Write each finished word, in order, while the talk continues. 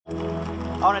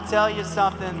I want to tell you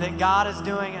something, that God is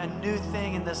doing a new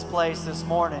thing in this place this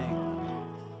morning.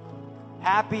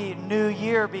 Happy New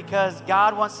Year, because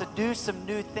God wants to do some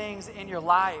new things in your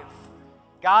life.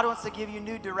 God wants to give you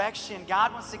new direction.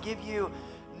 God wants to give you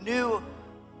new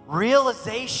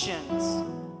realizations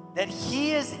that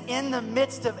He is in the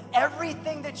midst of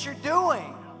everything that you're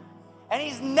doing. And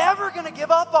He's never going to give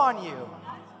up on you.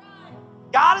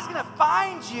 God is going to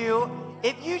find you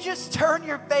if you just turn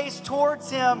your face towards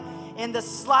Him in the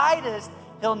slightest.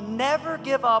 He'll never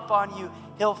give up on you.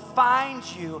 He'll find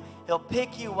you. He'll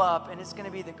pick you up, and it's going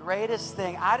to be the greatest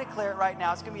thing. I declare it right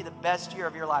now. It's going to be the best year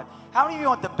of your life. How many of you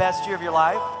want the best year of your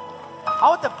life? I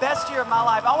want the best year of my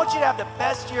life. I want you to have the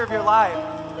best year of your life.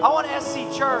 I want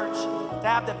SC Church to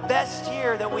have the best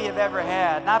year that we have ever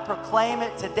had. And I proclaim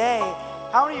it today.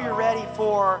 How many of you are ready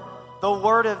for the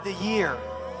word of the year?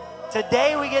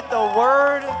 Today we get the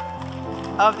word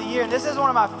of the year. And this is one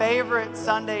of my favorite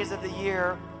Sundays of the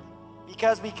year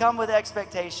because we come with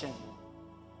expectation.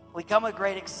 We come with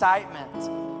great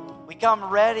excitement. We come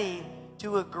ready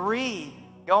to agree,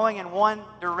 going in one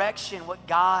direction, what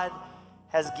God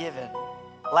has given.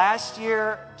 Last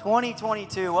year,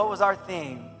 2022, what was our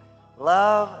theme?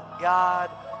 Love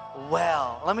God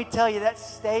well. Let me tell you, that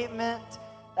statement,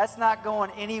 that's not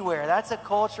going anywhere. That's a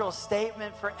cultural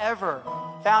statement forever.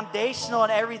 Foundational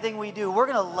in everything we do. We're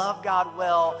going to love God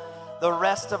well the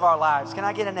rest of our lives. Can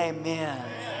I get an amen?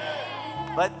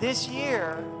 But this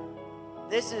year,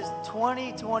 this is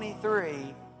 2023.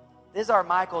 This is our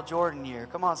Michael Jordan year.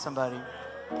 Come on, somebody.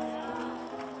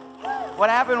 What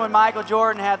happened when Michael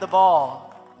Jordan had the ball?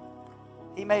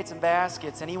 He made some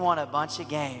baskets and he won a bunch of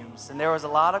games. And there was a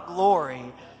lot of glory.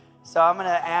 So I'm going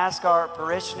to ask our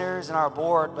parishioners and our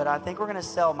board, but I think we're going to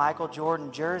sell Michael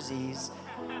Jordan jerseys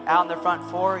out in the front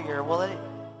foyer.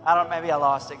 Maybe I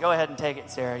lost it. Go ahead and take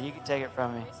it, Sarah. You can take it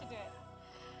from me.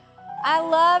 I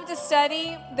love to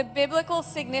study the biblical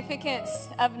significance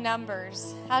of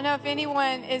numbers. I don't know if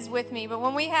anyone is with me, but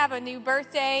when we have a new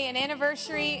birthday, an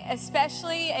anniversary,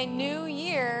 especially a new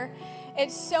year,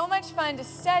 it's so much fun to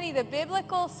study the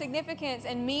biblical significance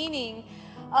and meaning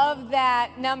of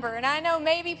that number. And I know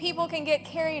maybe people can get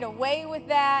carried away with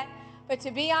that, but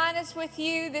to be honest with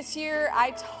you, this year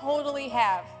I totally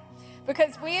have.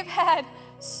 Because we have had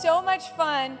so much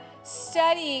fun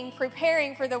studying,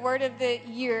 preparing for the word of the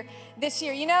year this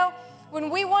year. You know, when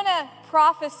we want a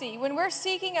prophecy, when we're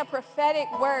seeking a prophetic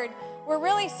word, we're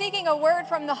really seeking a word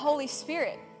from the Holy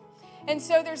Spirit. And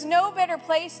so there's no better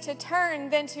place to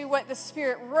turn than to what the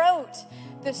Spirit wrote,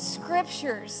 the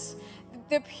scriptures.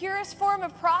 The purest form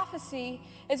of prophecy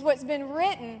is what's been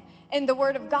written in the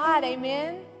Word of God,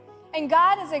 amen? And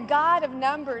God is a God of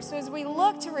numbers. So as we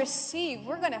look to receive,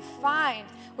 we're going to find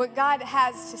what God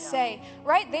has to say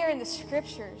right there in the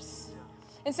scriptures.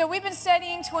 And so we've been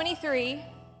studying 23,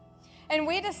 and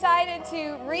we decided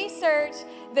to research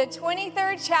the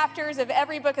 23rd chapters of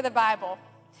every book of the Bible.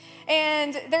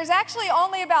 And there's actually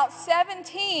only about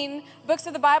 17 books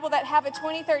of the Bible that have a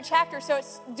 23rd chapter, so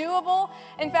it's doable.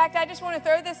 In fact, I just want to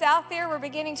throw this out there. We're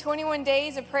beginning 21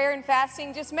 days of prayer and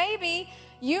fasting. Just maybe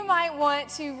you might want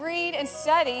to read and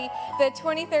study the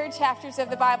 23rd chapters of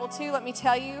the Bible too. Let me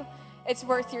tell you, it's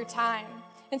worth your time.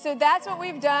 And so that's what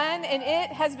we've done, and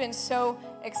it has been so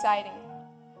exciting.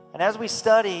 And as we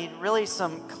studied, really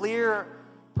some clear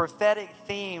prophetic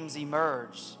themes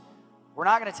emerged. We're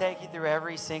not going to take you through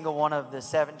every single one of the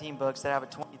 17 books that have a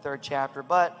 23rd chapter,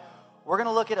 but we're going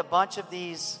to look at a bunch of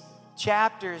these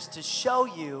chapters to show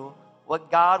you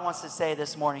what God wants to say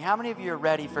this morning. How many of you are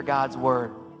ready for God's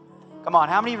word? Come on,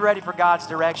 how many of you are ready for God's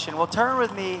direction? Well, turn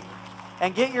with me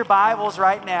and get your Bibles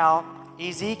right now,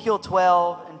 Ezekiel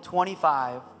 12 and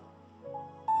 25.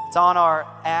 It's on our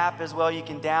app as well. You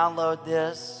can download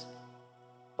this.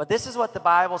 But this is what the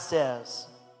Bible says.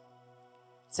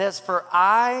 It says, "For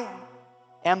I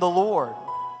am the Lord.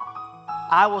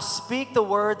 I will speak the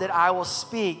word that I will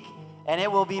speak, and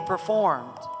it will be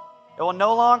performed. It will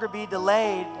no longer be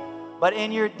delayed, but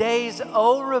in your days,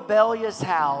 O rebellious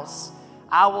house,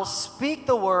 I will speak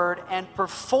the word and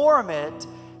perform it,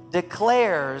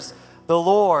 declares the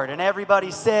Lord." And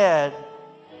everybody said,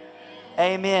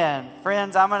 Amen.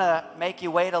 Friends, I'm going to make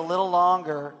you wait a little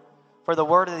longer for the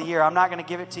word of the year. I'm not going to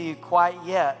give it to you quite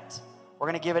yet. We're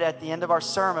going to give it at the end of our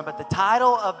sermon. But the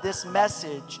title of this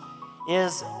message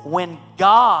is When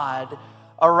God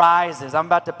Arises. I'm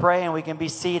about to pray and we can be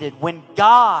seated. When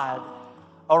God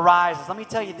arises. Let me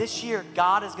tell you, this year,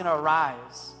 God is going to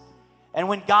arise. And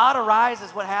when God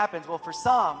arises, what happens? Well, for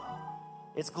some,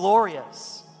 it's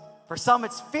glorious. For some,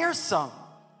 it's fearsome.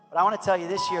 But I want to tell you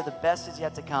this year, the best is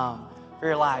yet to come for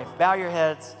your life. Bow your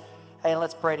heads. Hey,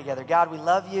 let's pray together. God, we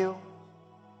love you.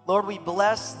 Lord, we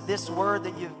bless this word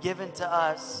that you've given to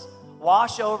us.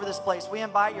 Wash over this place. We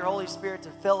invite your Holy Spirit to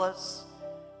fill us.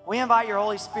 We invite your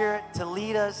Holy Spirit to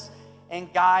lead us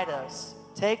and guide us.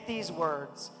 Take these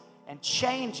words and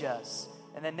change us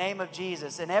in the name of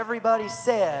Jesus. And everybody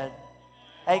said,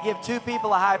 hey, give two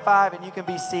people a high five and you can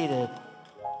be seated.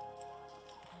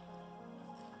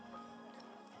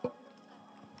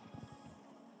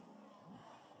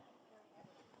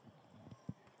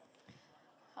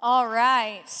 All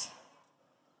right.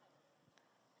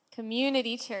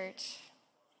 Community church.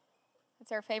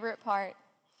 That's our favorite part.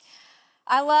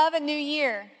 I love a new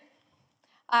year.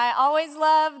 I always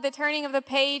love the turning of the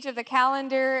page of the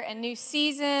calendar, a new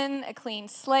season, a clean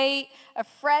slate, a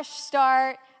fresh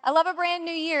start. I love a brand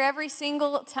new year every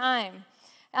single time.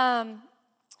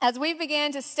 As we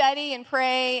began to study and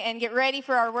pray and get ready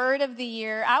for our word of the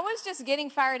year, I was just getting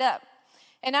fired up.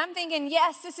 And I'm thinking,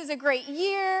 yes, this is a great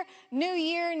year, new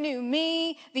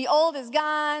me. The old is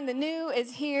gone, the new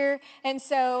is here. And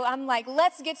so I'm like,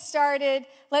 let's get started.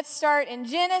 Let's start in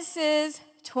Genesis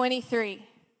 23.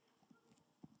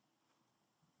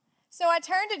 So I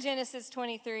turned to Genesis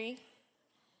 23,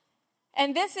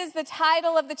 and this is the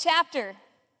title of the chapter,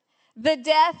 The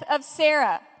Death of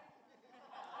Sarah.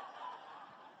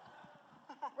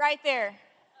 Right there.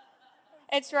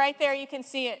 It's right there, you can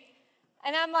see it.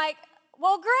 And I'm like,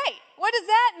 well, great. What does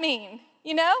that mean?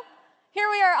 You know, here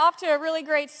we are off to a really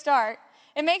great start.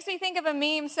 It makes me think of a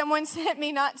meme someone sent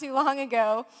me not too long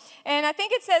ago. And I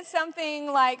think it says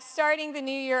something like, starting the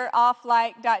new year off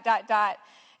like ...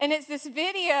 And it's this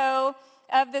video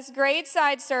of this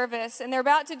graveside service, and they're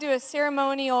about to do a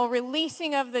ceremonial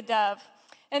releasing of the dove.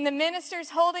 And the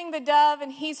minister's holding the dove,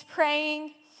 and he's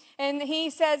praying, and he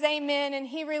says amen, and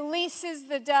he releases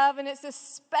the dove, and it's this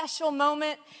special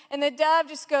moment, and the dove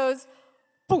just goes,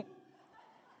 boom.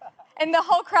 And the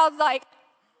whole crowd's like,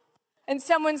 and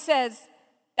someone says,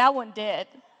 that one dead.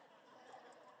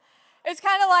 It's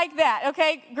kind of like that,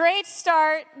 okay? Great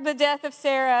start, the death of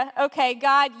Sarah. Okay,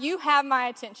 God, you have my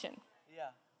attention. Yeah.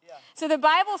 So the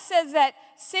Bible says that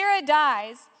Sarah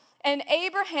dies, and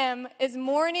Abraham is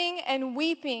mourning and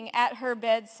weeping at her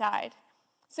bedside.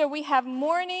 So we have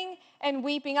mourning and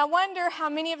weeping. I wonder how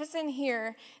many of us in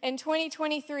here in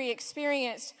 2023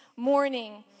 experienced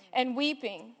mourning and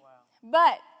weeping. Wow.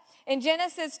 But in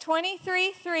Genesis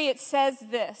 23:3, it says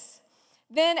this.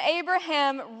 Then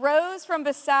Abraham rose from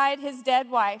beside his dead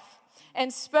wife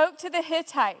and spoke to the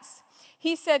Hittites.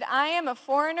 He said, I am a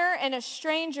foreigner and a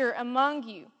stranger among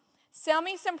you. Sell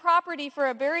me some property for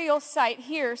a burial site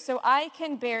here so I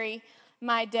can bury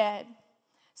my dead.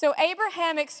 So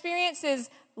Abraham experiences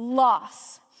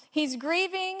loss. He's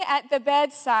grieving at the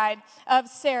bedside of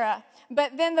Sarah.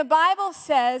 But then the Bible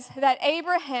says that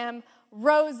Abraham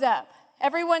rose up.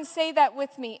 Everyone say that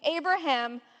with me.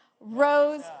 Abraham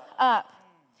rose up.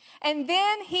 And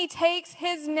then he takes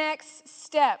his next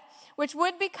step, which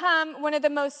would become one of the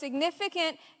most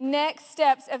significant next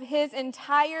steps of his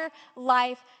entire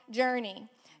life journey.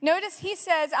 Notice he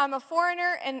says, I'm a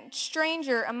foreigner and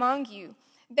stranger among you.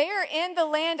 They are in the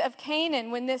land of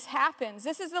Canaan when this happens.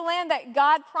 This is the land that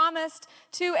God promised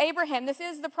to Abraham. This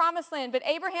is the promised land, but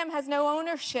Abraham has no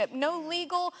ownership, no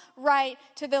legal right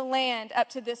to the land up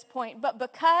to this point. But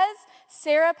because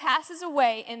Sarah passes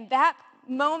away in that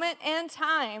moment and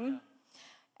time,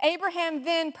 Abraham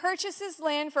then purchases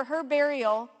land for her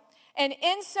burial, and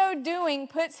in so doing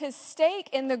puts his stake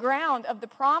in the ground of the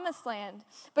promised land.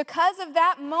 Because of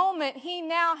that moment, he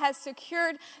now has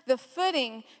secured the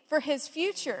footing for his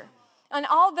future. And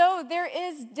although there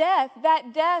is death,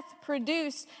 that death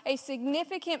produced a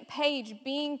significant page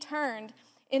being turned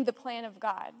in the plan of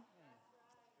God.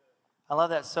 I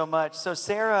love that so much. So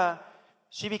Sarah,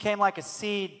 she became like a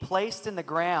seed placed in the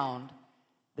ground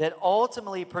that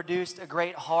ultimately produced a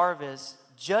great harvest,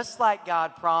 just like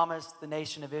God promised the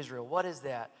nation of Israel. What is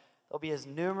that? They'll be as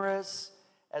numerous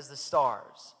as the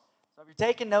stars. So if you're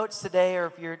taking notes today, or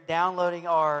if you're downloading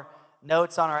our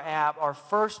notes on our app, our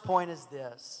first point is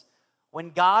this.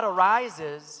 When God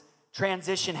arises,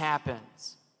 transition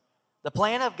happens. The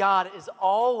plan of God is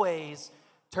always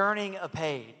turning a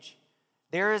page.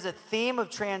 There is a theme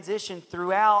of transition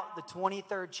throughout the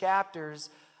 23rd chapters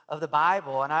of the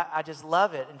Bible, and I just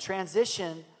love it. And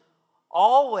transition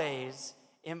always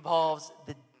involves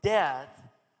the death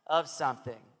of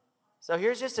something. So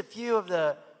here's just a few of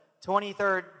the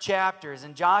 23rd chapters.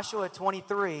 In Joshua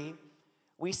 23,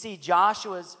 we see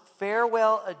Joshua's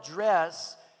farewell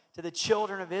address to the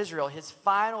children of Israel, his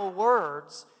final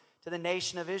words to the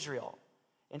nation of Israel.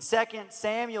 In 2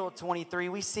 Samuel 23,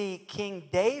 we see King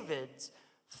David's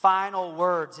final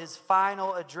words, his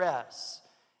final address.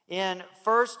 In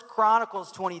 1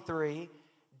 Chronicles 23,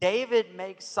 David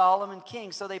makes Solomon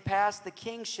king. So they pass the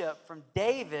kingship from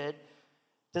David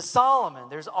to Solomon.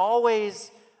 There's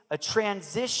always a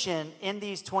transition in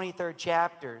these 23rd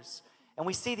chapters. And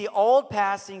we see the old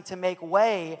passing to make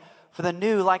way for the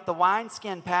new, like the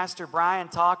wineskin Pastor Brian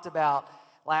talked about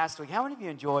last week. How many of you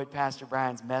enjoyed Pastor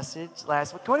Brian's message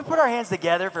last week? Can we put our hands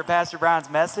together for Pastor Brian's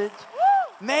message?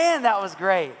 Man, that was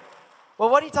great. Well,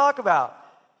 what did he talk about?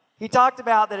 He talked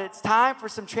about that it's time for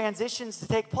some transitions to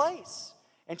take place.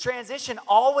 And transition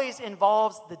always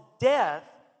involves the death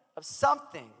of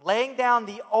something. Laying down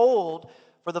the old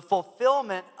for the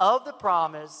fulfillment of the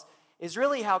promise is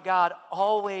really how God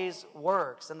always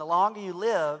works. And the longer you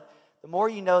live, the more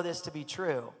you know this to be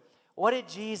true. What did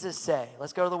Jesus say?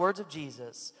 Let's go to the words of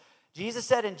Jesus. Jesus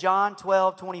said in John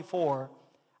 12:24,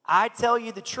 I tell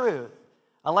you the truth,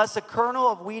 unless a kernel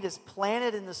of wheat is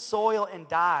planted in the soil and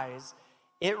dies,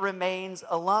 it remains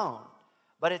alone.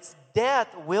 But its death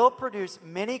will produce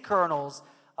many kernels,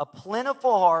 a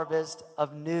plentiful harvest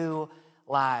of new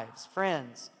lives.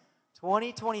 Friends,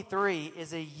 2023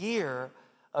 is a year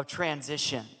of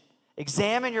transition.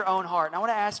 Examine your own heart. And I want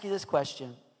to ask you this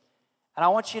question, and I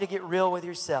want you to get real with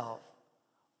yourself.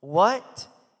 What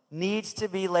needs to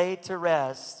be laid to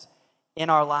rest in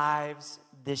our lives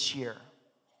this year?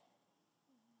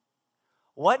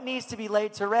 What needs to be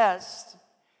laid to rest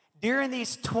during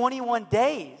these 21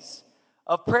 days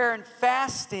of prayer and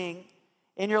fasting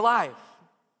in your life?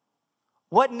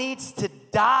 What needs to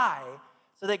die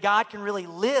so that God can really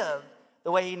live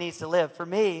the way he needs to live? For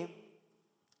me,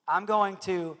 I'm going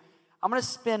to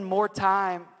spend more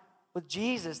time with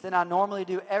Jesus than I normally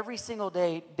do every single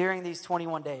day during these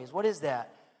 21 days. What is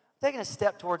that? I'm taking a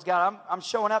step towards God. I'm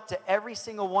showing up to every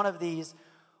single one of these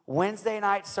Wednesday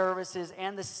night services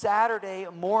and the Saturday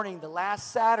morning, the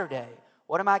last Saturday.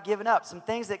 What am I giving up? Some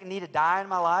things that need to die in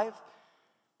my life?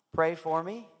 Pray for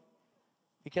me,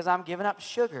 because I'm giving up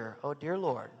sugar. Oh, dear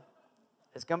Lord.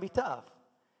 It's going to be tough.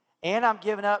 And I'm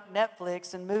giving up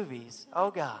Netflix and movies.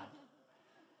 Oh, God.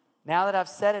 Now that I've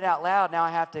said it out loud, now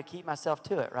I have to keep myself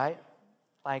to it, right?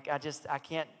 Like, I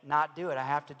can't not do it. I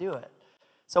have to do it.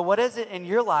 So what is it in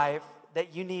your life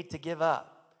that you need to give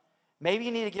up? Maybe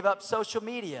you need to give up social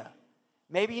media.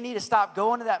 Maybe you need to stop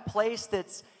going to that place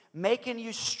that's making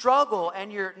you struggle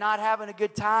and you're not having a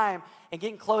good time and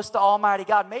getting close to Almighty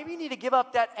God. Maybe you need to give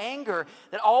up that anger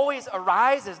that always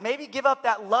arises. Maybe give up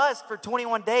that lust for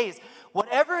 21 days.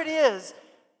 Whatever it is,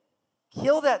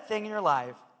 kill that thing in your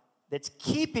life that's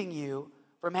keeping you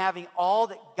from having all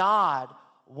that God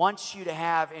wants you to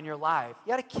have in your life.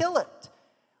 You got to kill it.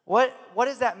 What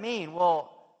does that mean? Well,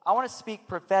 I want to speak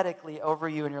prophetically over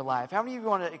you in your life. How many of you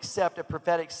want to accept a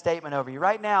prophetic statement over you?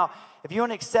 Right now, if you want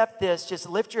to accept this, just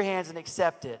lift your hands and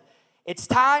accept it. It's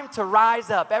time to rise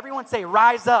up. Everyone say,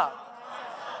 rise up.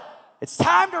 It's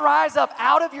time to rise up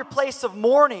out of your place of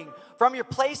mourning, from your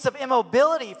place of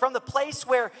immobility, from the place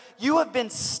where you have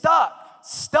been stuck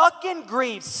in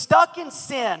grief, stuck in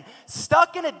sin,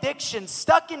 stuck in addiction,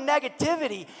 stuck in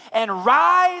negativity, and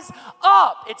rise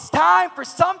up. It's time for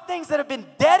some things that have been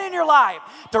dead in your life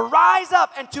to rise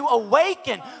up and to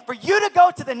awaken, for you to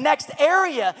go to the next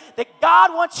area that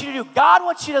God wants you to do. God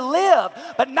wants you to live,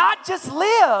 but not just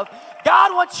live.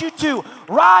 God wants you to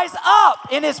rise up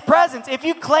in his presence. If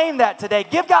you claim that today,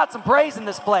 give God some praise in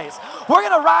this place. We're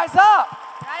going to rise up.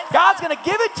 God's going to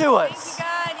give it to us.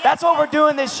 That's what we're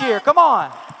doing this year. Come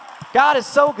on. God is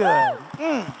so good.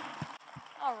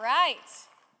 All right.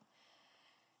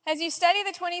 As you study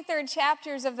the 23rd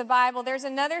chapters of the Bible, there's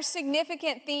another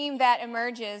significant theme that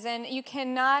emerges, and you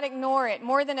cannot ignore it.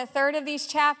 More than a third of these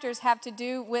chapters have to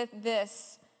do with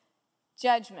this: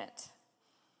 judgment.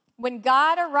 When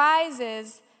God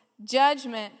arises,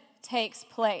 judgment takes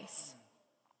place.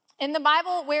 In the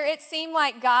Bible, where it seemed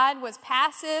like God was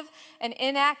passive and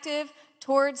inactive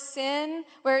towards sin,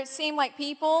 where it seemed like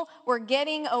people were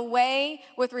getting away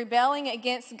with rebelling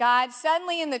against God,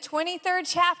 suddenly in the 23rd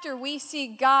chapter, we see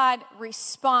God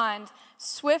respond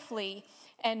swiftly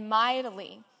and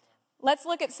mightily. Let's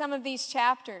look at some of these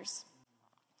chapters.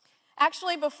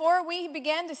 Actually, before we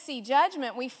begin to see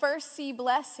judgment, we first see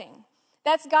blessing.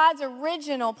 That's God's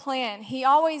original plan. He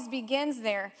always begins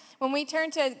there. When we turn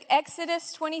to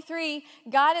Exodus 23,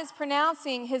 God is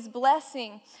pronouncing his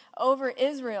blessing over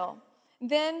Israel.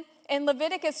 Then in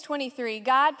Leviticus 23,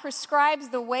 God prescribes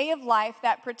the way of life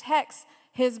that protects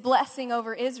his blessing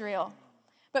over Israel.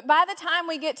 But by the time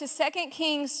we get to 2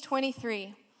 Kings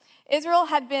 23, Israel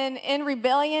had been in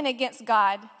rebellion against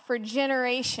God for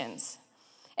generations.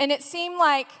 And it seemed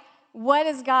like, what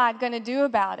is God going to do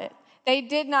about it? They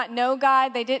did not know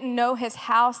God. They didn't know his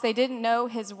house. They didn't know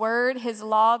his word, his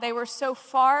law. They were so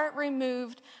far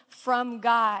removed from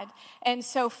God. And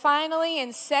so finally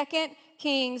in 2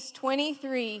 Kings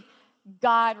 23,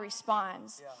 God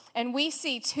responds. Yeah. And we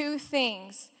see two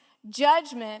things,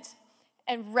 judgment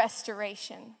and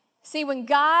restoration. See, when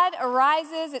God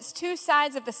arises, it's two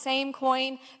sides of the same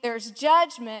coin. There's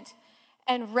judgment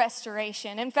and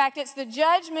restoration. In fact, it's the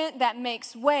judgment that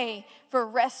makes way for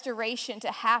restoration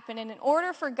to happen. And in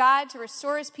order for God to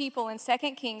restore his people in 2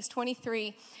 Kings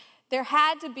 23, there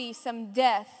had to be some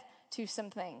death to some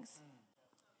things.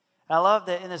 I love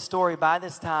that in the story, by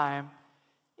this time,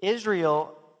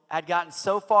 Israel had gotten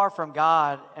so far from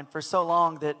God and for so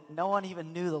long that no one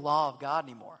even knew the law of God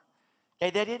anymore.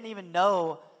 Okay, they didn't even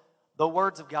know the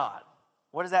words of God.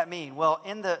 What does that mean? Well,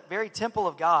 in the very temple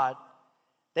of God,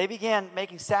 they began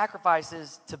making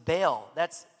sacrifices to Baal.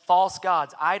 That's false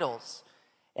gods, idols.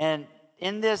 And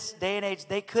in this day and age,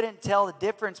 they couldn't tell the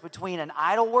difference between an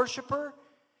idol worshiper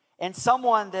and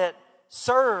someone that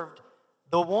served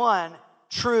the one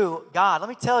true God. Let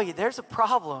me tell you, there's a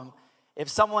problem if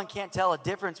someone can't tell a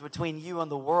difference between you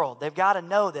and the world. They've got to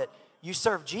know that you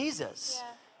serve Jesus.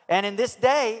 Yeah. And in this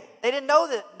day, they didn't know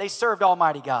that they served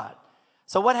Almighty God.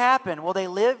 So what happened? Well, they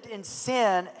lived in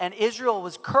sin, and Israel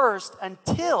was cursed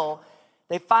until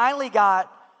they finally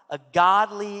got a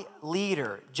godly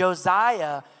leader.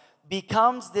 Josiah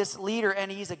becomes this leader, and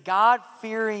he's a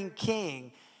God-fearing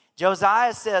king.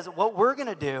 Josiah says, what we're going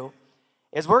to do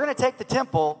is we're going to take the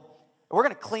temple, and we're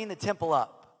going to clean the temple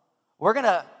up. We're going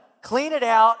to clean it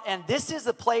out, and this is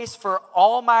the place for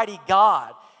Almighty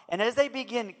God. And as they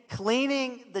begin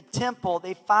cleaning the temple,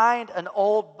 they find an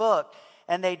old book.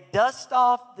 And they dust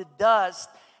off the dust,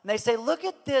 and they say, look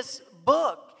at this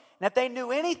book. And if they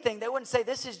knew anything, they wouldn't say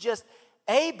this is just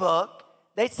a book.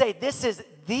 They'd say this is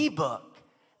the book.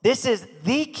 This is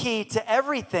the key to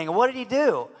everything. And what did he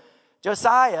do?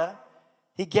 Josiah,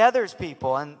 he gathers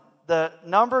people. And the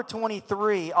number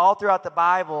 23, all throughout the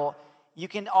Bible, you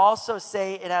can also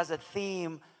say it has a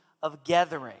theme of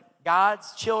gathering.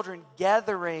 God's children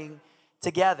gathering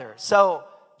together. So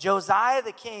Josiah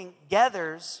the king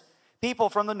gathers people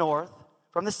from the north,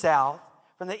 from the south,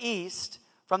 from the east,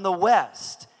 from the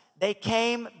west. They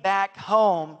came back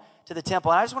home to the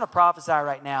temple. And I just want to prophesy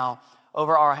right now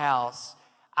over our house.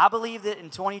 I believe that in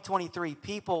 2023,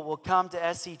 people will come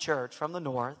to SC Church from the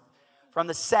north, from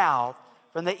the south,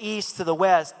 from the east to the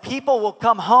west. People will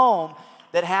come home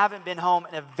that haven't been home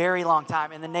in a very long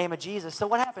time in the name of Jesus. So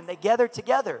what happened? They gathered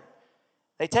together.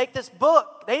 They take this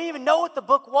book. They didn't even know what the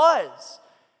book was.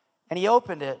 And he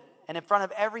opened it. And in front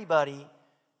of everybody,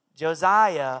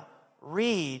 Josiah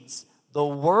reads the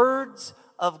words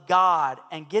of God.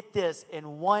 And get this,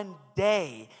 in one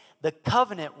day, the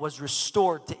covenant was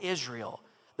restored to Israel.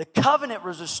 The covenant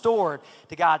was restored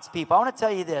to God's people. I want to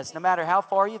tell you this, no matter how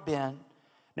far you've been,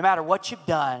 no matter what you've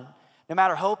done, no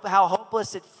matter how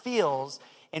hopeless it feels,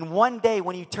 in one day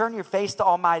when you turn your face to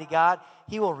Almighty God,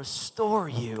 he will restore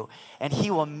you and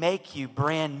he will make you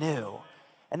brand new.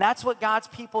 And that's what God's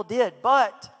people did.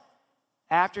 But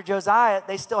after Josiah,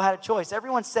 they still had a choice.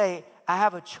 Everyone say, I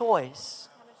have a choice.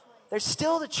 There's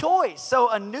still the choice. So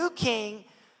a new king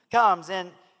comes,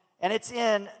 and it's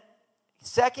in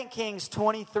 2 Kings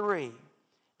 23.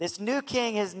 This new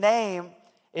king, his name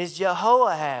is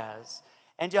Jehoahaz.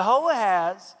 And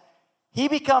Jehoahaz, he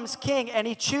becomes king, and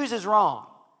he chooses wrong.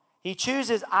 He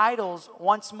chooses idols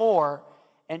once more.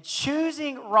 And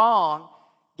choosing wrong,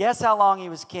 guess how long he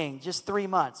was king? Just 3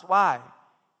 months. Why?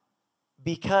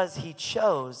 Because he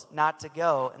chose not to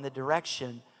go in the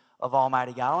direction of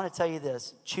Almighty God. I want to tell you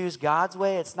this. Choose God's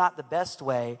way. It's not the best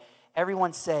way.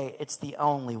 Everyone say it's the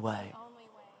only way. Only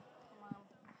way. Come on.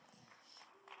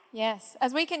 Yes.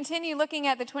 As we continue looking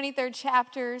at the 23rd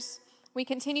chapters, we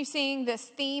continue seeing this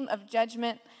theme of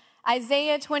judgment.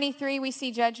 Isaiah 23, we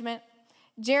see judgment.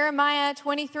 Jeremiah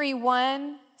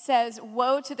 23:1 says,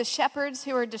 woe to the shepherds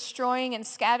who are destroying and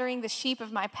scattering the sheep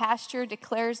of my pasture,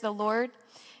 declares the Lord.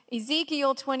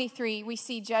 Ezekiel 23, we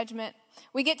see judgment.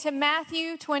 We get to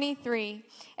Matthew 23,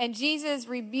 and Jesus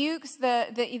rebukes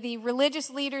the religious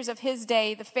leaders of his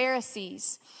day, the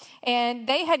Pharisees. And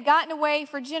they had gotten away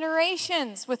for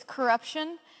generations with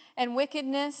corruption and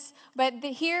wickedness. But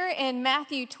here in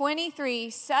Matthew 23,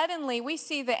 suddenly we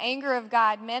see the anger of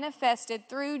God manifested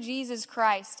through Jesus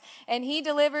Christ. And he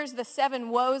delivers the 7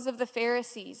 woes of the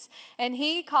Pharisees. And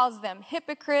he calls them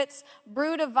hypocrites,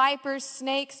 brood of vipers,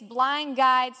 snakes, blind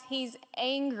guides. He's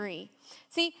angry.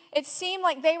 See, it seemed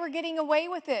like they were getting away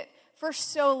with it for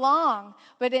so long.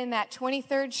 But in that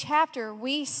 23rd chapter,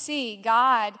 we see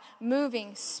God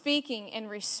moving, speaking in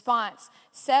response,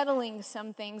 settling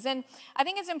some things. And I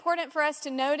think it's important for us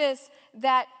to notice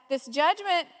that this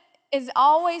judgment is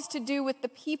always to do with the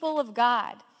people of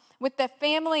God, with the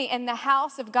family and the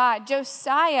house of God.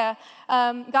 Josiah,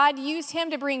 God used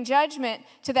him to bring judgment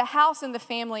to the house and the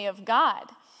family of God.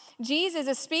 Jesus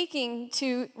is speaking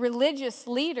to religious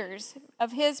leaders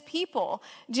of his people.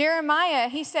 Jeremiah,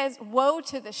 he says, woe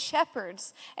to the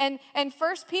shepherds. And 1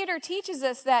 Peter teaches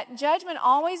us that judgment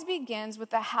always begins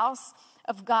with the house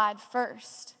of God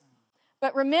first.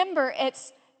 But remember,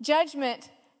 it's judgment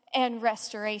and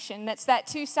restoration. That's that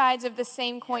two sides of the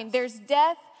same coin. There's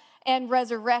death and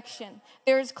resurrection.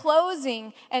 There's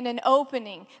closing and an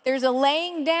opening. There's a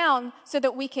laying down so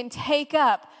that we can take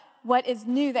up what is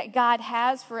new that God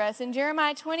has for us. In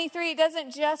Jeremiah 23, it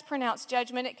doesn't just pronounce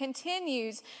judgment, it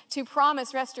continues to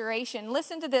promise restoration.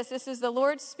 Listen to this. This is the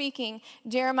Lord speaking,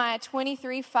 Jeremiah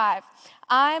 23:5.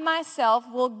 I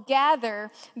myself will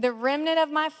gather the remnant of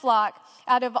my flock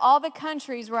out of all the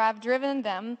countries where I've driven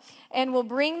them, and will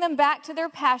bring them back to their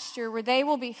pasture, where they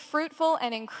will be fruitful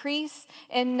and increase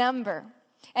in number.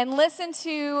 And listen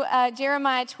to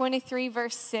Jeremiah 23,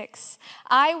 verse 6.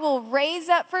 I will raise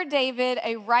up for David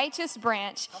a righteous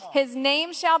branch. His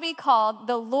name shall be called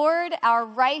the Lord our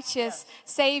righteous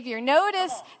Savior.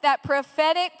 Notice that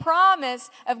prophetic promise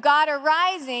of God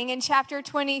arising in chapter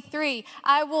 23.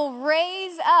 I will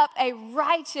raise up a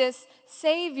righteous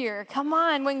Savior. Come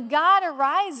on. When God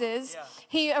arises,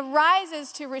 he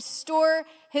arises to restore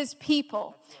his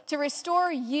people, to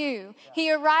restore you.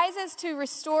 He arises to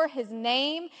restore his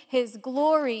name, his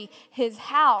glory, his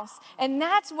house. And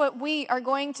that's what we are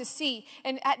going to see.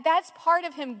 And that's part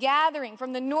of him gathering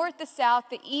from the north, the south,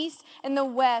 the east, and the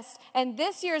west. And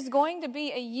this year is going to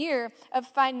be a year of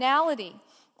finality,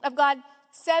 of God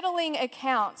settling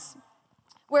accounts,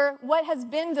 where what has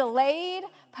been delayed,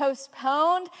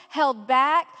 postponed, held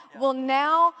back, will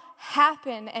now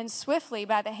happen, and swiftly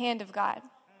by the hand of God.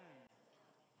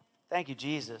 Thank you,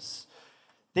 Jesus.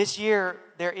 This year,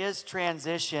 there is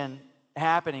transition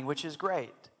happening, which is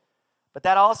great. But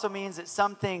that also means that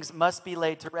some things must be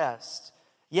laid to rest.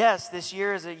 Yes, this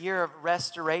year is a year of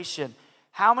restoration.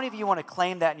 How many of you want to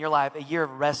claim that in your life, a year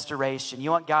of restoration? You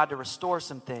want God to restore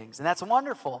some things, and that's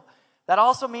wonderful. That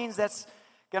also means that's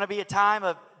going to be a time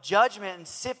of judgment and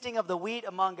sifting of the wheat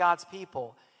among God's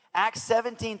people. Acts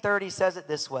 17:30 says it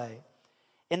this way.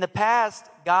 In the past,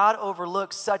 God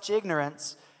overlooked such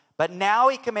ignorance, but now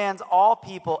he commands all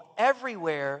people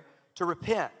everywhere to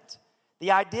repent.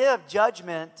 The idea of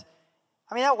judgment,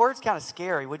 I mean, that word's kind of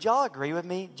scary. Would y'all agree with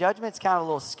me? Judgment's kind of a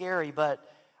little scary, but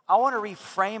I want to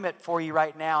reframe it for you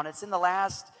right now. And it's in the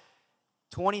last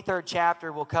 23rd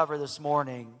chapter we'll cover this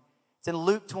morning. It's in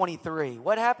Luke 23.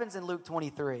 What happens in Luke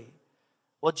 23?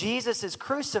 Well, Jesus is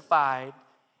crucified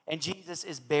and Jesus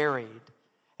is buried.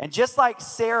 And just like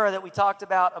Sarah that we talked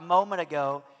about a moment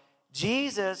ago,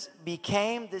 Jesus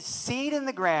became the seed in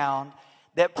the ground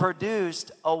that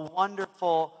produced a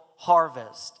wonderful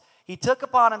harvest. He took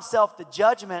upon himself the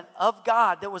judgment of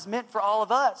God that was meant for all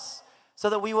of us so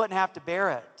that we wouldn't have to bear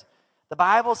it. The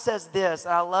Bible says this,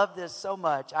 and I love this so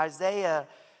much, Isaiah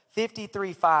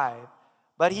 53:5.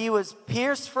 But he was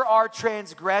pierced for our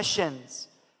transgressions.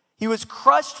 He was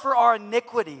crushed for our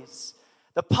iniquities.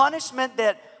 The punishment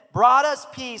that brought us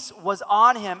peace was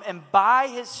on him, and by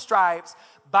his stripes,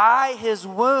 by his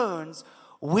wounds,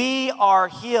 we are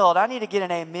healed. I need to get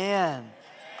an amen.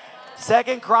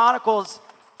 2 Chronicles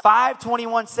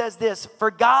 5:21 says this,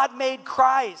 for God made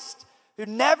Christ, who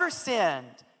never sinned,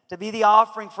 to be the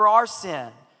offering for our sin,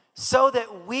 so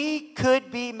that we could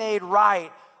be made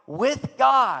right with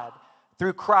God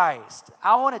through Christ.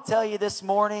 I want to tell you this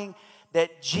morning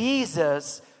that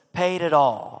Jesus paid it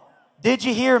all. Did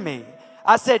you hear me?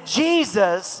 I said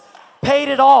Jesus paid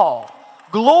it all.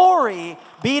 Glory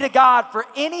be to God for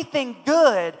anything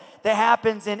good that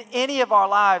happens in any of our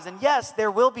lives. And yes,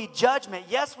 there will be judgment.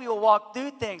 Yes, we will walk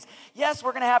through things. Yes,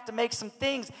 we're going to have to make some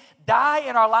things die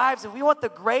in our lives. And we want the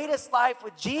greatest life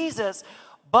with Jesus.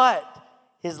 But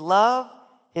his love,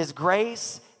 his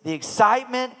grace, the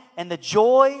excitement, and the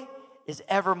joy is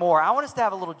evermore. I want us to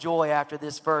have a little joy after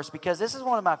this verse because this is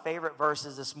one of my favorite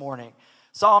verses this morning.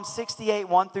 Psalm 68,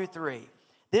 1-3.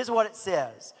 This is what it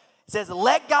says. It says,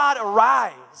 let God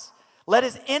arise. Let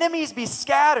his enemies be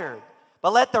scattered.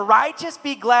 But let the righteous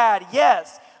be glad.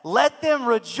 Yes, let them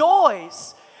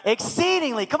rejoice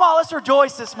exceedingly. Come on, let's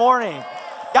rejoice this morning.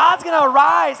 God's going to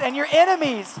arise and your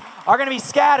enemies are going to be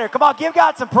scattered. Come on, give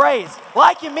God some praise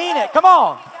like you mean it. Come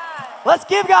on. Let's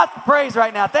give God some praise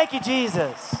right now. Thank you,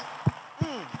 Jesus.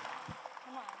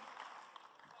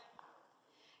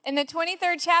 In the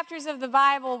 23rd chapters of the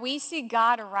Bible, we see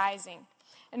God arising.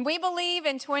 And we believe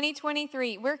in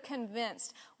 2023, we're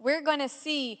convinced we're going to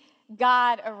see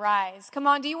God arise. Come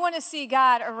on, do you want to see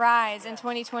God arise in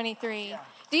 2023?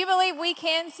 Do you believe we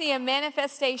can see a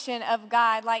manifestation of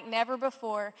God like never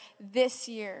before this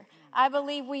year? I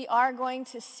believe we are going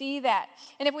to see that.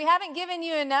 And if we haven't given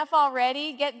you enough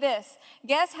already, get this.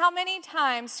 Guess how many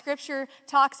times Scripture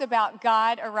talks about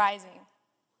God arising?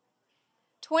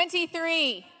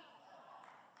 23.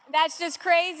 That's just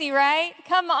crazy, right?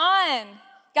 Come on.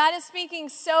 God is speaking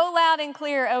so loud and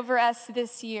clear over us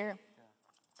this year.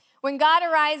 When God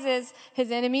arises,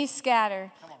 his enemies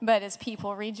scatter, but his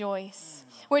people rejoice.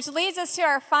 Which leads us to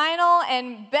our final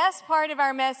and best part of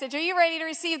our message. Are you ready to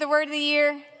receive the word of the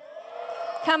year?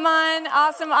 Come on,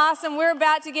 awesome, awesome. We're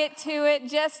about to get to it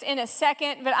just in a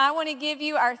second, but I want to give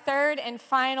you our third and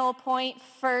final point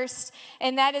first,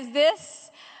 and that is this.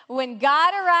 When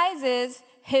God arises,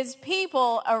 his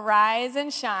people arise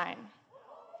and shine.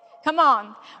 Come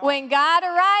on. When God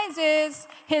arises,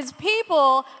 his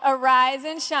people arise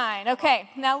and shine. Okay,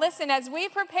 now listen, as we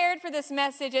prepared for this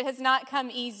message, it has not come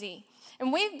easy.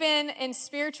 And we've been in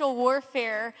spiritual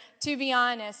warfare, to be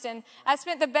honest. And I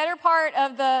spent the better part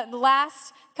of the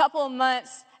last couple of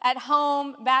months at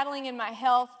home battling in my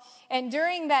health. And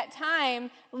during that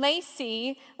time,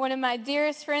 Lacey, one of my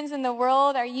dearest friends in the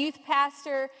world, our youth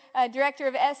pastor, director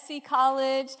of SC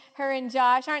College, her and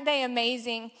Josh, aren't they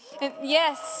amazing? And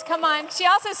yes, come on. She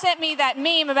also sent me that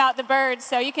meme about the birds,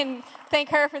 so you can thank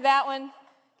her for that one.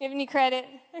 Giving you credit.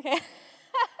 Okay.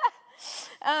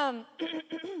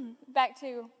 Back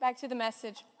to the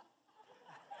message.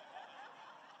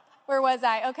 Where was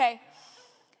I? Okay.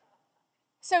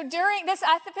 So during this,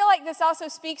 I feel like this also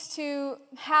speaks to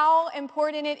how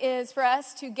important it is for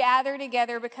us to gather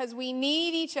together because we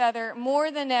need each other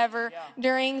more than ever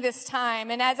during this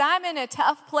time. And as I'm in a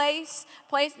tough place,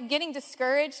 getting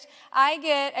discouraged, I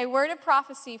get a word of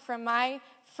prophecy from my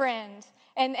friend.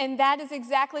 And that is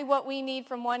exactly what we need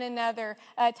from one another,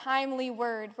 a timely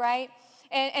word, right?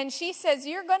 And she says,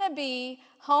 you're going to be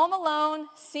home alone,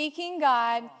 seeking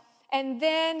God, and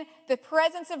then the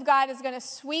presence of God is going to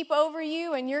sweep over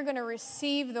you, and you're going to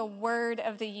receive the word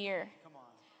of the year. Come on.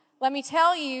 Let me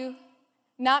tell you,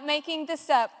 not making this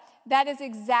up, that is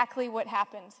exactly what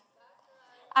happened.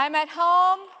 I'm at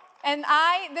home, and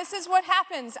this is what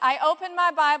happens. I open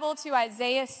my Bible to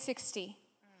Isaiah 60.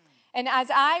 And as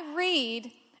I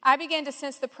read, I began to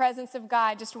sense the presence of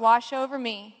God just wash over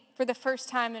me for the first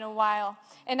time in a while.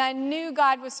 And I knew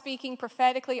God was speaking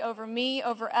prophetically over me,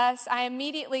 over us. I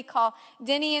immediately call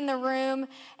Denny in the room,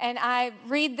 and I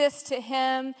read this to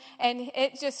him, and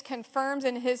it just confirms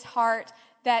in his heart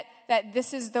that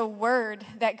this is the word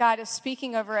that God is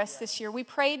speaking over us this year. We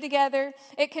prayed together.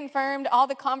 It confirmed all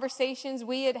the conversations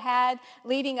we had had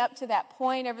leading up to that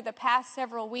point over the past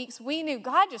several weeks. We knew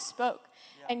God just spoke,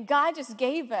 and God just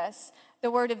gave us the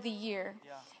word of the year.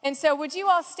 And so would you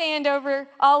all stand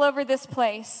all over this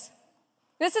place?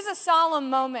 This is a solemn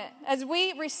moment. As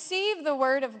we receive the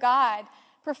word of God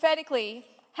prophetically,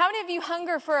 how many of you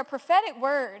hunger for a prophetic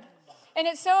word? And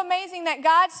it's so amazing that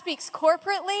God speaks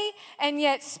corporately and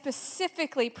yet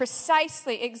specifically,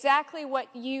 precisely, exactly what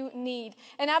you need.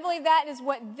 And I believe that is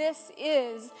what this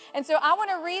is. And so I want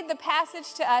to read the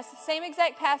passage to us, the same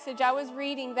exact passage I was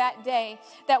reading that day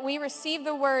that we received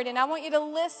the word. And I want you to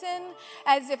listen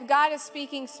as if God is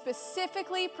speaking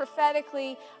specifically,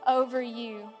 prophetically over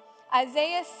you.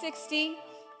 Isaiah 60,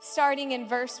 starting in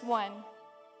verse 1.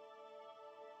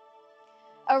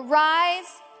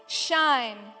 Arise,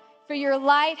 shine, for your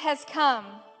light has come,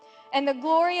 and the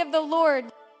glory of the Lord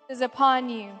is upon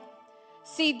you.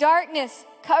 See, darkness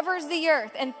covers the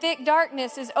earth, and thick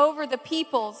darkness is over the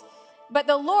peoples. But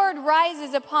the Lord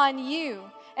rises upon you,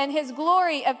 and his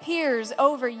glory appears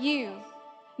over you.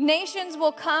 Nations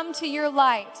will come to your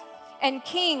light, and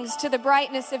kings to the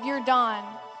brightness of your dawn.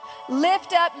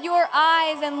 Lift up your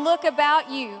eyes and look about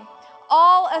you.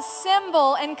 All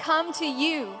assemble and come to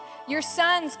you. Your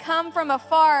sons come from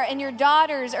afar, and your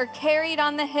daughters are carried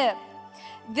on the hip.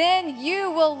 Then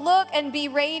you will look and be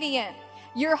radiant.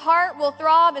 Your heart will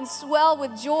throb and swell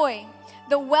with joy.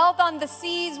 The wealth on the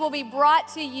seas will be brought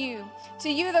to you. To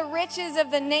you the riches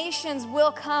of the nations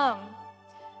will come.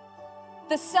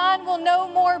 The sun will no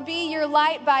more be your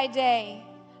light by day,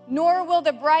 nor will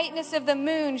the brightness of the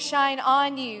moon shine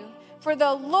on you. For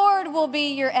the Lord will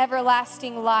be your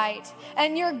everlasting light,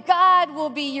 and your God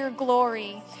will be your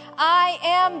glory. I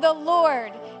am the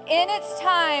Lord. In its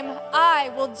time,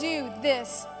 I will do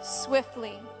this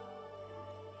swiftly.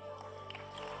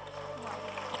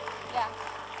 Yeah.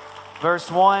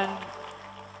 Verse 1,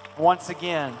 once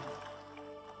again.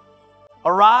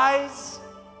 Arise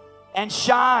and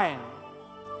shine,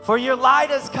 for your light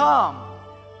has come,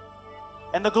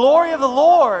 and the glory of the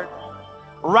Lord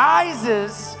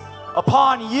rises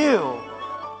upon you.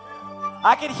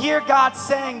 I could hear God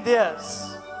saying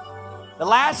this. The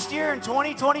last year in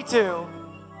 2022,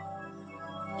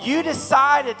 you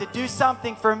decided to do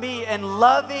something for me and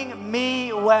loving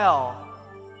me well.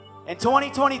 In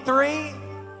 2023,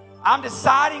 I'm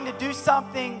deciding to do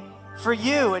something for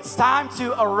you. It's time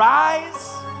to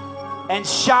arise and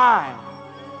shine.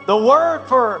 The word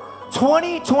for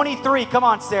 2023, come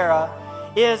on, Sarah,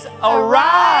 is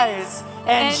arise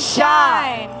and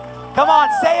shine. Come on,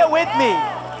 say it with me.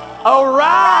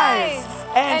 Arise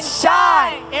and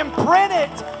shine. Imprint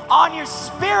it on your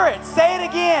spirit. Say it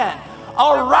again.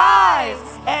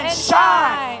 Arise and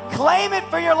shine. Claim it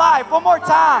for your life. One more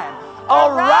time.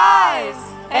 Arise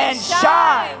and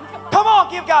shine. Come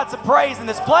on, give God some praise in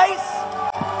this place.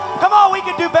 Come on, we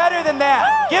can do better than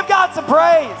that. Give God some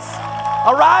praise.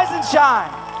 Arise and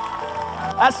shine.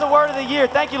 That's the word of the year.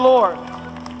 Thank you, Lord.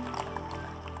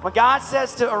 When God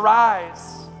says to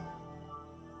arise,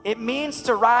 it means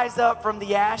to rise up from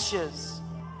the ashes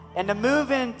and to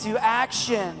move into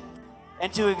action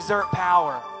and to exert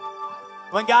power.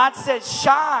 When God says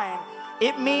shine,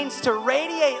 it means to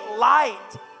radiate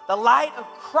light, the light of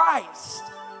Christ,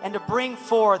 and to bring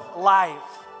forth life.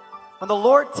 When the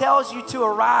Lord tells you to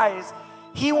arise,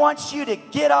 He wants you to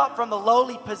get up from the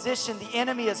lowly position the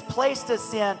enemy has placed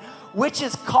us in, which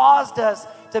has caused us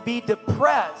to be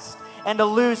depressed and to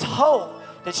lose hope,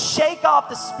 to shake off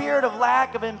the spirit of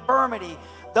lack, of infirmity,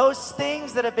 those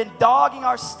things that have been dogging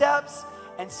our steps,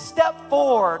 and step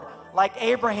forward like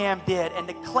Abraham did and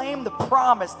to claim the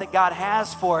promise that God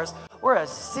has for us. We're a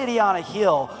city on a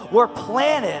hill. We're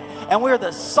planted, and we're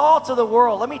the salt of the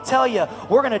world. Let me tell you,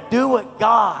 we're going to do what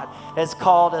God has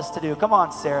called us to do. Come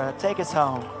on, Sarah, take us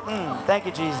home. Thank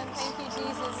you, Jesus. Thank you,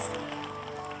 Jesus.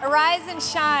 Arise and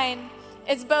shine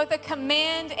is both a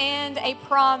command and a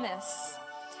promise.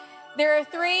 There are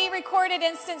 3 recorded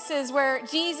instances where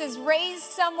Jesus raised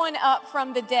someone up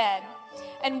from the dead.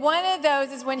 And one of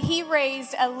those is when He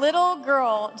raised a little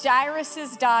girl,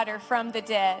 Jairus' daughter, from the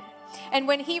dead. And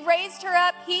when He raised her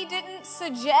up, He didn't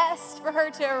suggest for her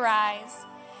to arise.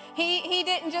 He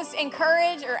didn't just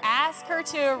encourage or ask her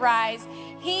to arise.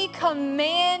 He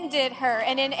commanded her.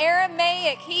 And in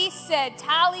Aramaic, He said,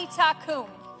 Talitha kum,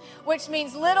 which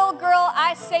means, little girl,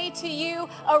 I say to you,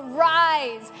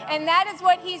 arise. And that is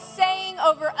what He's saying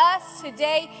over us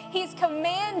today. He's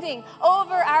commanding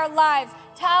over our lives.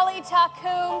 Talitha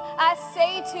kum, I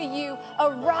say to you,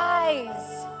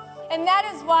 arise. And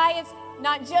that is why it's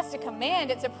not just a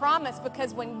command, it's a promise,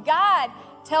 because when God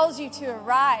tells you to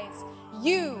arise,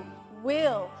 you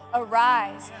will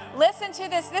arise. Listen to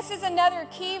this. This is another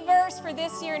key verse for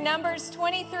this year, Numbers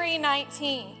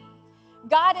 23:19.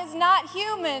 God is not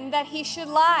human that He should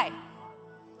lie,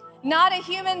 not a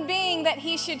human being that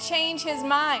He should change His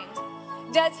mind.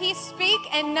 Does He speak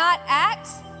and not act?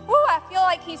 Woo, I feel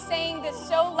like He's saying this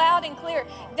so loud and clear.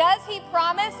 Does He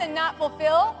promise and not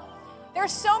fulfill?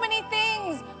 There's so many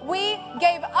things we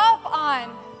gave up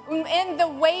on in the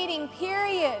waiting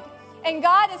period. And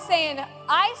God is saying,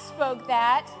 I spoke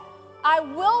that, I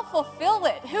will fulfill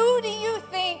it. Who do you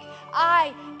think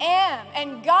I am?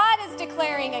 And God is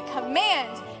declaring a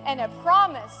command and a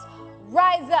promise.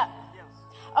 Rise up.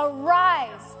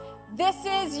 Arise. This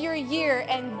is your year,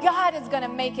 and God is going to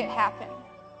make it happen.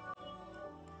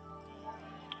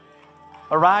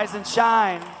 Arise and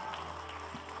shine,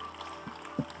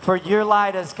 for your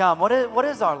light has come. What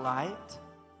is our light?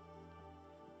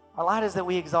 Our light is that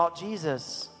we exalt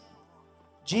Jesus.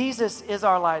 Jesus is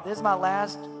our light. This is my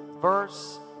last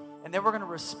verse, and then we're going to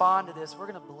respond to this. We're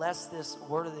going to bless this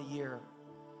word of the year.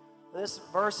 This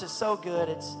verse is so good.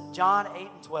 It's John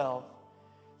 8:12.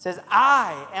 It says,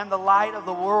 I am the light of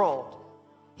the world.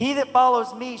 He that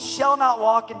follows me shall not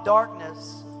walk in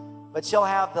darkness, but shall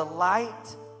have the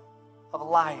light of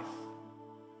life.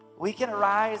 We can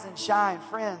arise and shine,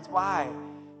 friends. Why?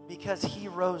 Because He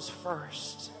rose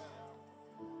first.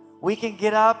 We can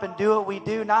get up and do what we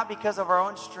do, not because of our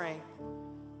own strength,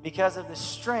 because of the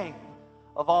strength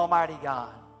of Almighty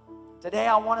God. Today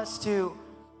I want us to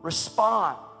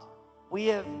respond. We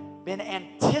have been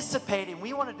anticipating.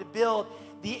 We wanted to build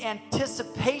the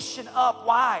anticipation up.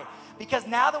 Why? Because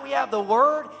now that we have the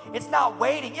Word, it's not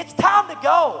waiting. It's time to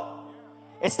go.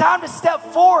 It's time to step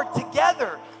forward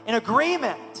together in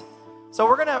agreement. So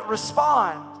we're going to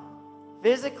respond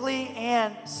physically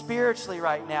and spiritually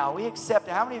right now. We accept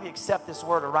it. How many of you accept this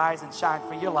word, arise and shine,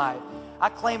 for your life? I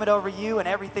claim it over you and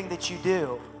everything that you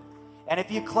do. And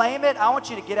if you claim it, I want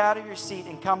you to get out of your seat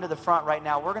and come to the front right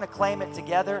now. We're going to claim it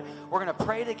together. We're going to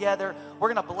pray together.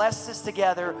 We're going to bless this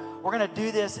together. We're going to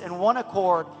do this in one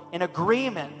accord, in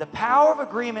agreement. The power of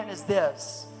agreement is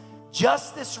this.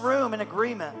 Just this room in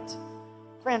agreement.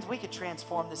 Friends, we could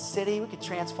transform this city. We could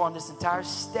transform this entire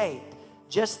state.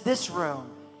 Just this room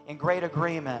in great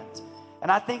agreement. And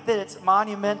I think that it's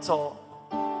monumental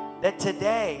that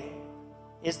today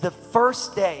is the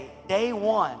first day, day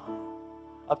one,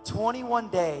 of 21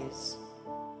 days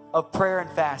of prayer and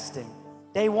fasting.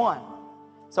 Day one.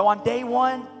 So on day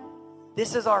one,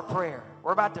 this is our prayer.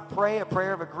 We're about to pray a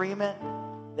prayer of agreement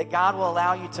that God will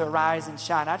allow you to arise and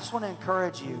shine. I just want to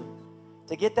encourage you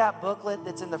to get that booklet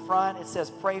that's in the front. It says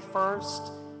pray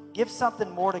first. Give something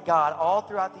more to God all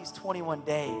throughout these 21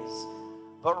 days.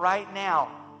 But right now,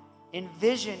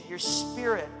 envision your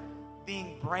spirit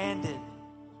being branded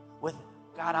with,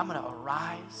 God, I'm going to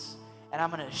arise and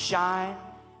I'm going to shine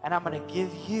and I'm going to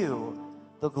give you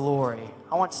the glory.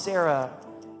 I want Sarah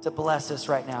to bless us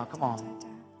right now. Come on.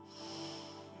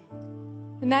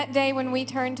 And that day when we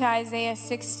turned to Isaiah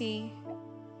 60,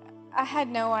 I had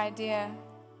no idea,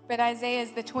 but Isaiah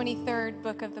is the 23rd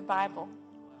book of the Bible.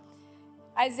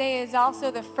 Isaiah is also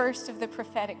the first of the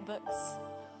prophetic books.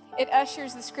 It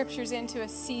ushers the scriptures into a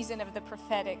season of the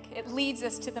prophetic. It leads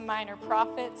us to the minor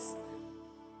prophets.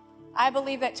 I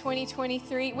believe that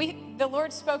 2023, the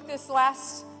Lord spoke this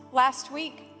last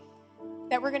week,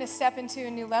 that we're going to step into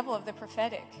a new level of the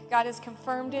prophetic. God has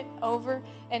confirmed it over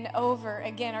and over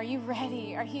again. Are you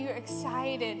ready? Are you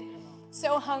excited?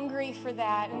 So hungry for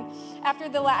that. And after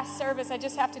the last service, I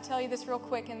just have to tell you this real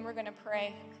quick and we're going to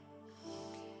pray.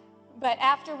 But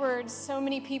afterwards, so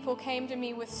many people came to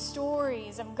me with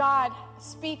stories of God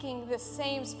speaking the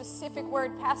same specific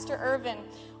word. Pastor Irvin,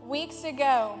 weeks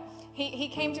ago, he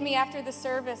came to me after the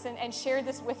service and shared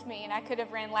this with me, and I could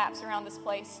have ran laps around this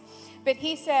place. But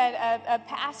he said a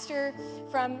pastor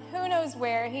from who knows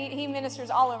where, he ministers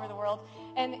all over the world,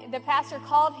 and the pastor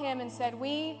called him and said,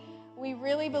 we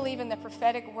really believe in the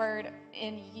prophetic word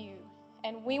in you.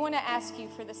 And we want to ask you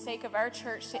for the sake of our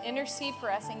church to intercede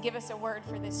for us and give us a word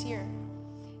for this year.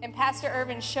 And Pastor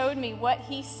Irvin showed me what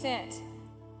he sent.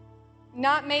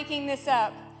 Not making this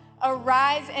up.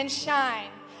 Arise and shine.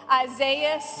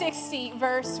 Isaiah 60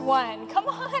 verse 1. Come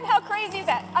on, how crazy is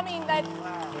that? I mean,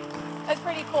 that's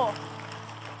pretty cool.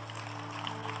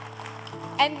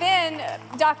 And then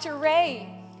Dr. Ray,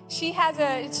 she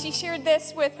shared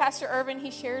this with Pastor Irvin.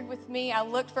 He shared with me. I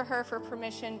looked for her for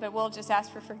permission, but we'll just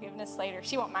ask for forgiveness later.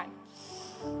 She won't mind.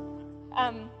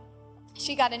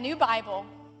 She got a new Bible,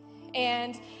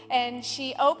 and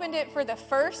she opened it for the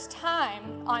first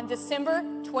time on December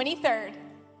 23rd.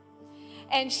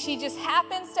 And she just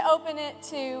happens to open it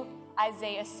to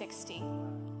Isaiah 60.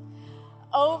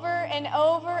 Over and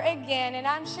over again. And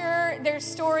I'm sure there's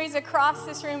stories across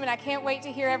this room, and I can't wait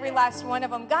to hear every last one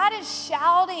of them. God is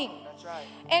shouting. That's right.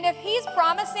 And if he's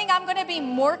promising I'm going to be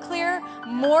more clear,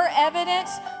 more evident,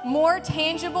 more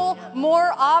tangible,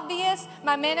 more obvious,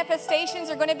 my manifestations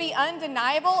are going to be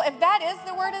undeniable, if that is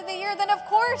the word of the year, then of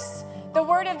course the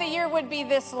word of the year would be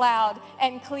this loud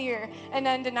and clear and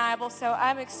undeniable. So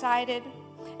I'm excited,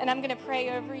 and I'm going to pray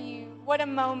over you. What a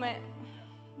moment.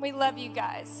 We love you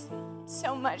guys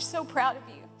so much, so proud of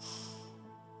you.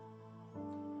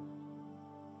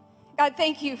 God,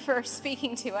 thank you for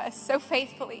speaking to us so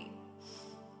faithfully.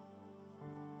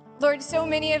 Lord, so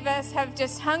many of us have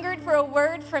just hungered for a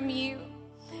word from you.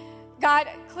 God,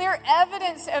 clear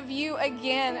evidence of you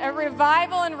again, a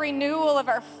revival and renewal of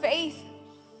our faith.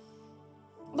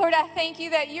 Lord, I thank you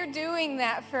that you're doing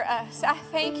that for us. I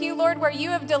thank you, Lord, where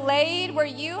you have delayed, where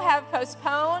you have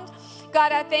postponed.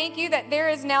 God, I thank you that there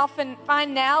is now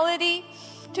finality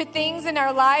to things in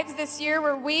our lives this year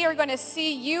where we are going to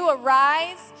see you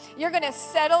arise. You're going to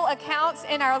settle accounts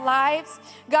in our lives.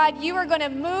 God, you are going to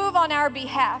move on our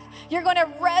behalf. You're going to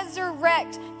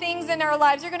resurrect things in our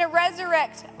lives. You're going to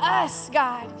resurrect us,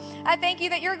 God. I thank you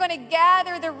that you're going to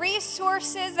gather the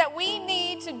resources that we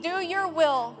need to do your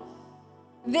will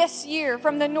this year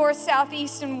from the north, south,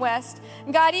 east, and west.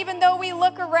 God, even though we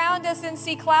look around us and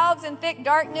see clouds and thick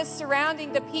darkness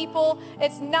surrounding the people,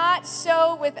 it's not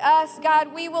so with us.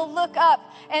 God, we will look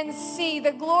up and see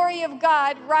the glory of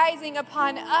God rising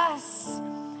upon us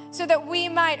so that we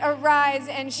might arise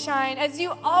and shine as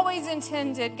you always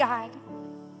intended, God.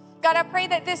 God, I pray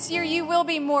that this year you will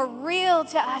be more real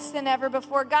to us than ever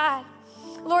before, God.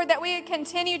 Lord, that we would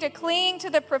continue to cling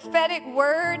to the prophetic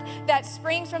word that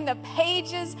springs from the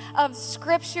pages of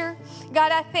Scripture.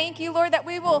 God, I thank you, Lord, that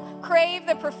we will crave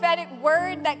the prophetic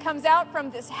word that comes out from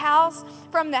this house,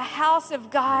 from the house of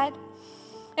God.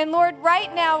 And Lord,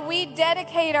 right now we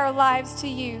dedicate our lives to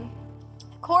you.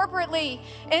 corporately,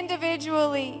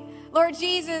 individually. Lord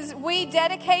Jesus, we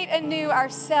dedicate anew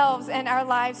ourselves and our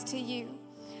lives to you.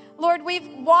 Lord, we've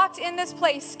walked in this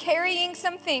place carrying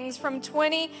some things from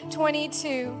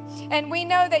 2022, and we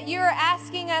know that you are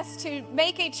asking us to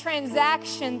make a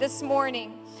transaction this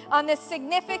morning on this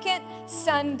significant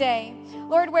Sunday,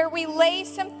 Lord, where we lay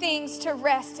some things to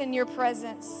rest in your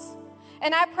presence.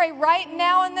 And I pray right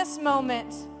now in this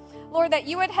moment, Lord, that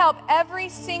you would help every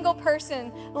single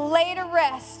person lay to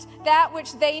rest that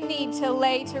which they need to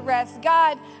lay to rest.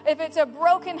 God, if it's a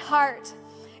broken heart,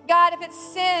 God, if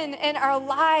it's sin in our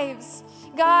lives,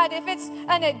 God, if it's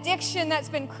an addiction that's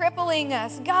been crippling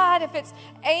us, God, if it's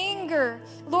anger,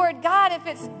 Lord, God, if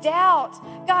it's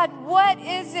doubt, God, what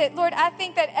is it? Lord, I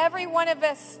think that every one of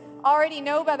us already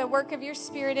know by the work of your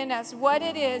Spirit in us what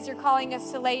it is you're calling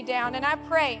us to lay down. And I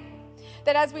pray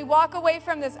that as we walk away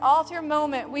from this altar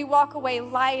moment, we walk away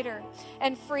lighter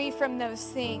and free from those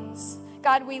things.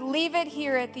 God, we leave it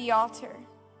here at the altar.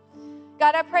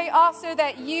 God, I pray also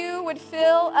that you would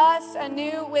fill us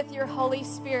anew with your Holy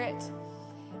Spirit,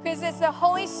 because it's the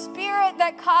Holy Spirit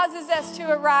that causes us to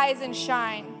arise and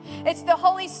shine. It's the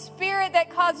Holy Spirit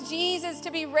that caused Jesus to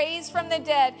be raised from the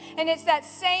dead, and it's that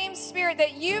same Spirit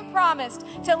that you promised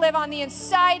to live on the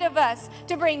inside of us,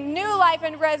 to bring new life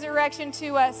and resurrection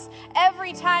to us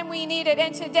every time we need it,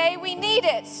 and today we need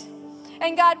it.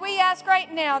 And God, we ask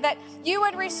right now that you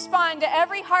would respond to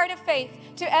every heart of faith,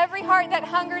 to every heart that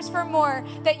hungers for more,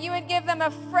 that you would give them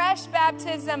a fresh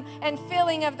baptism and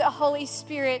filling of the Holy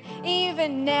Spirit,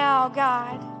 even now,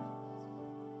 God.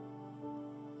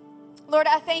 Lord,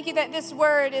 I thank you that this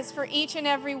word is for each and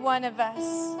every one of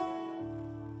us.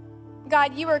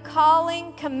 God, you are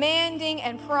calling, commanding,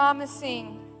 and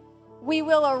promising. We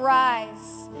will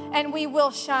arise and we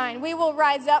will shine. We will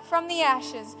rise up from the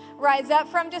ashes, rise up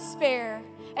from despair,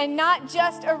 and not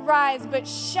just arise, but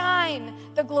shine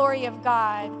the glory of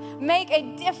God. Make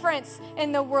a difference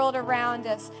in the world around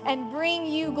us and bring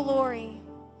you glory.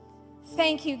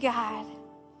 Thank you, God.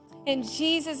 In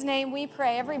Jesus' name we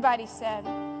pray. Everybody said,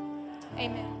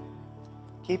 amen.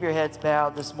 Keep your heads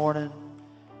bowed this morning.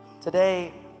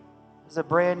 Today is a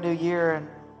brand new year, and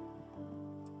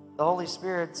the Holy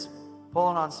Spirit's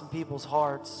pulling on some people's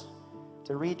hearts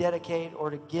to rededicate or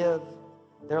to give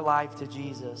their life to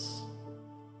Jesus.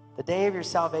 The day of your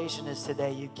salvation is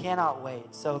today. You cannot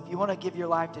wait. So if you want to give your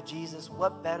life to Jesus,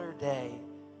 what better day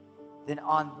than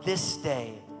on this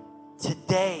day,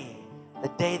 today, the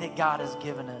day that God has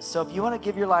given us. So if you want to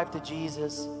give your life to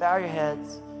Jesus, bow your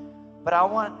heads. But I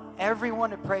want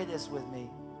everyone to pray this with me.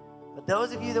 But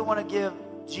those of you that want to give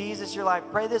Jesus your life,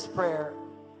 pray this prayer.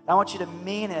 I want you to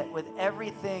mean it with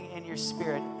everything in your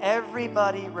spirit.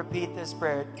 Everybody repeat this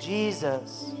prayer.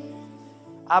 Jesus,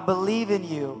 I believe in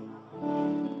you.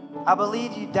 I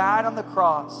believe you died on the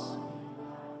cross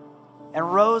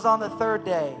and rose on the third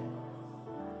day.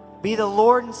 Be the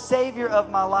Lord and Savior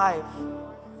of my life.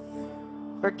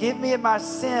 Forgive me of my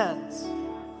sins.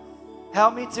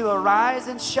 Help me to arise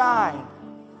and shine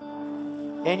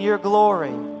in your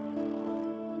glory.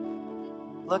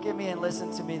 Look at me and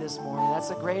listen to me this morning. That's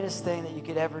the greatest thing that you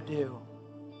could ever do.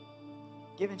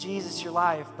 Giving Jesus your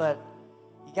life, but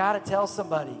you got to tell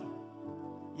somebody.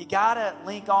 You got to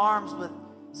link arms with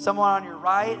someone on your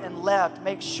right and left.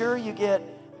 Make sure you get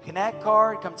a Connect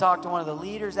card. Come talk to one of the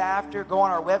leaders after. Go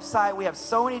on our website. We have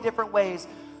so many different ways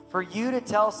for you to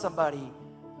tell somebody.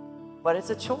 But it's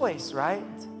a choice, right?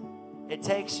 It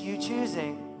takes you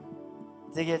choosing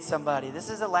to get somebody. This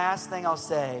is the last thing I'll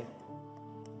say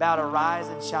about arise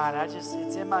and shine.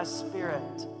 It's in my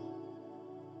spirit.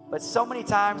 But so many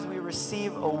times we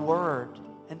receive a word.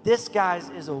 And this, guys,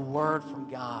 is a word from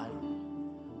God.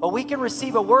 But we can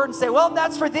receive a word and say, well,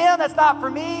 that's for them, that's not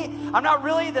for me. I'm not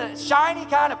really the shiny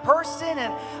kind of person,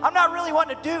 and I'm not really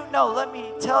wanting to do. No, let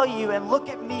me tell you, and look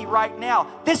at me right now.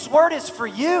 This word is for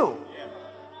you.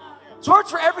 This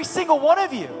word's for every single one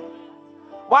of you.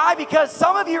 Why? Because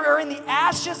some of you are in the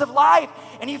ashes of life,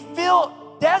 and you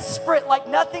feel desperate like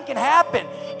nothing can happen.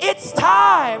 It's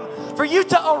time for you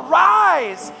to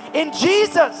arise in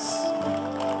Jesus.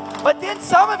 But then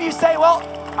some of you say, well,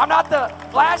 I'm not the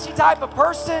flashy type of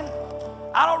person.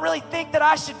 I don't really think that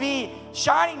I should be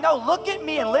shining. No, look at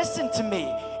me and listen to me.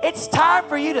 It's time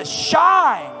for you to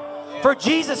shine for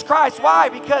Jesus Christ. Why?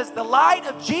 Because the light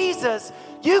of Jesus,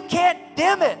 you can't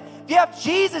dim it. If you have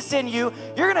Jesus in you,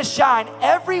 you're going to shine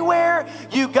everywhere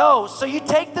you go. So you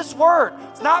take this word.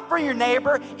 It's not for your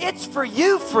neighbor. It's for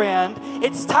you, friend.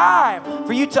 It's time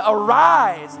for you to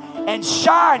arise and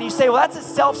shine. You say, well, that's a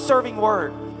self-serving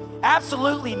word.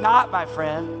 Absolutely not, my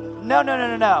friend.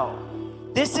 No.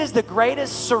 This is the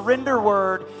greatest surrender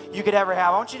word you could ever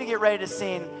have. I want you to get ready to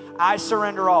sing I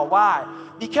surrender all. Why?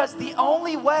 Because the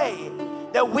only way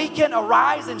that we can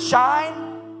arise and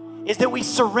shine is that we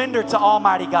surrender to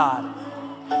Almighty God.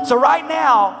 So right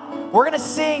now, we're going to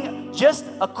sing just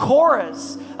a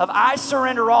chorus of I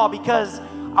surrender all, because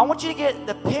I want you to get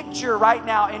the picture right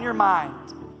now in your mind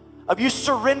of you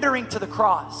surrendering to the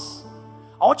cross.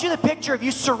 I want you to picture of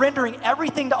you surrendering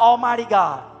everything to Almighty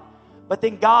God, but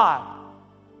then God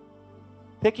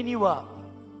picking you up.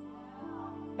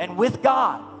 And with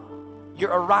God, you're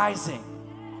arising.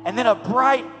 And then a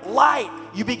bright light,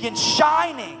 you begin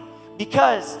shining,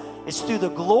 because it's through the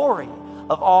glory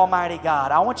of Almighty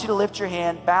God. I want you to lift your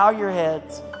hand, bow your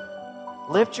heads,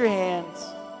 lift your hands,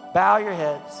 bow your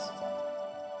heads.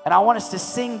 And I want us to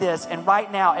sing this. And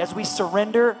right now, as we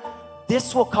surrender,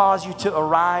 this will cause you to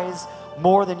arise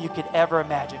more than you could ever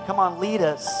imagine. Come on, lead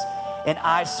us in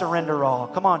I surrender all.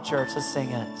 Come on, church, let's sing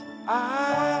it.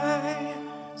 I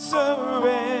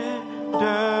surrender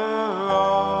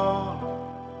all.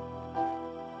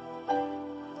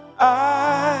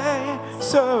 I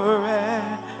surrender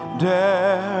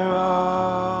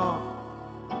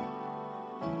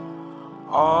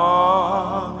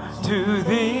all to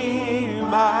Thee,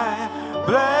 my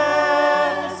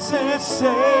blessed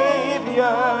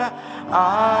Savior.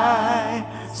 I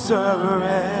surrender